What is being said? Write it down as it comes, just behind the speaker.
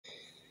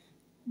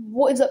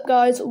What is up,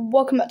 guys?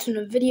 Welcome back to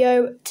another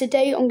video.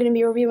 Today I'm going to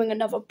be reviewing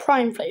another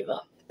Prime flavour,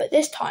 but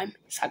this time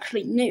it's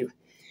actually new.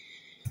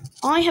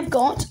 I have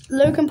got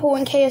Logan Paul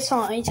and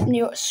KSI's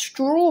new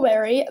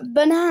strawberry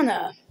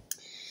banana.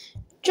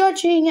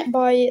 Judging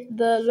by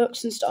the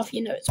looks and stuff,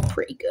 you know it's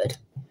pretty good.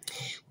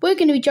 We're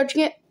going to be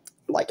judging it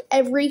like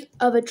every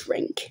other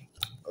drink.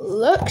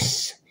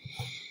 Looks,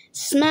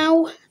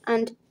 smell,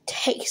 and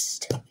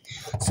taste.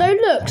 So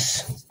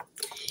looks.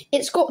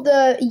 It's got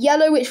the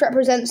yellow, which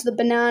represents the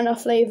banana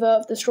flavour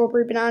of the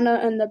strawberry banana,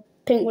 and the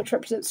pink, which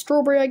represents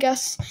strawberry, I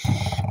guess.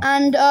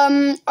 And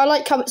I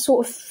like how it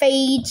sort of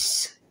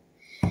fades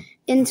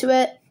into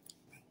it.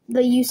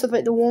 The use of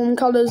the warm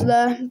colours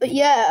there. But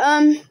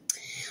yeah,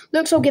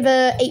 looks I'll give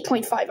it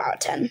 8.5 out of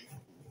 10.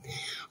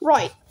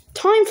 Right,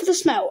 time for the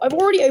smell. I've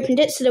already opened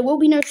it, so there will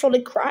be no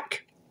solid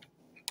crack.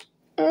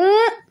 But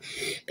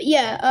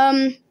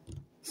yeah,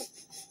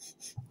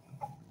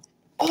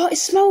 oh, it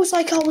smells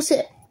like, how was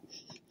it?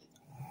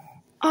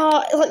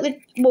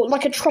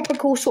 Like a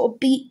tropical sort of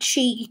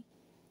beachy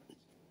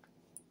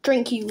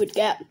drink you would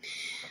get.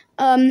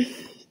 Yeah,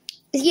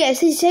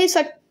 it tastes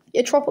like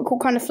a tropical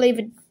kind of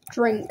flavoured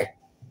drink.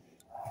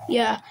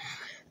 Yeah,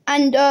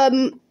 and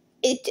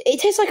it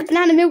tastes like a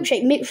banana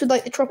milkshake mixed with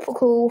like the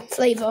tropical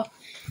flavour.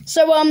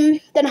 So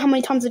don't know how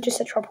many times I just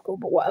said tropical,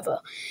 but whatever.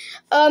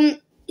 So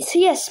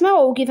yeah, smell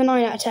I'll give a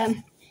 9 out of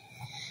 10.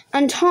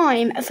 And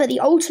time for the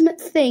ultimate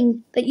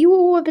thing that you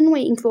all have been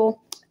waiting for,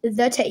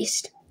 the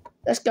taste.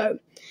 Let's go.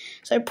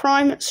 So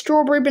Prime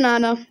strawberry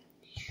banana.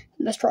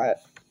 Let's try it.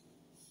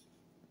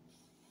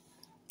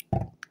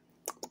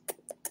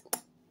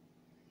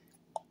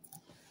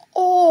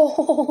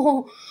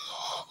 Oh,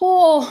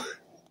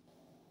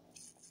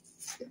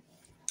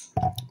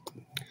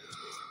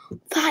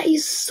 that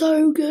is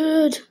so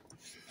good.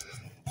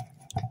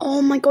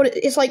 Oh my god,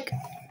 it's like,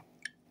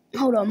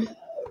 hold on.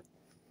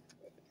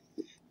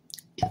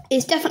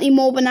 It's definitely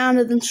more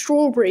banana than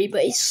strawberry,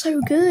 but it's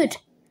so good.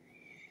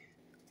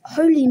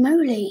 Holy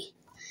moly.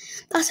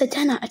 That's a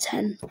 10 out of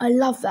 10. I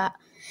love that.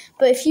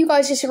 But if you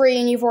guys disagree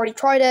and you've already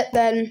tried it,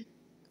 then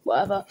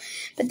whatever.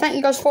 But thank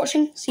you guys for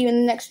watching. See you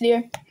in the next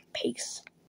video. Peace.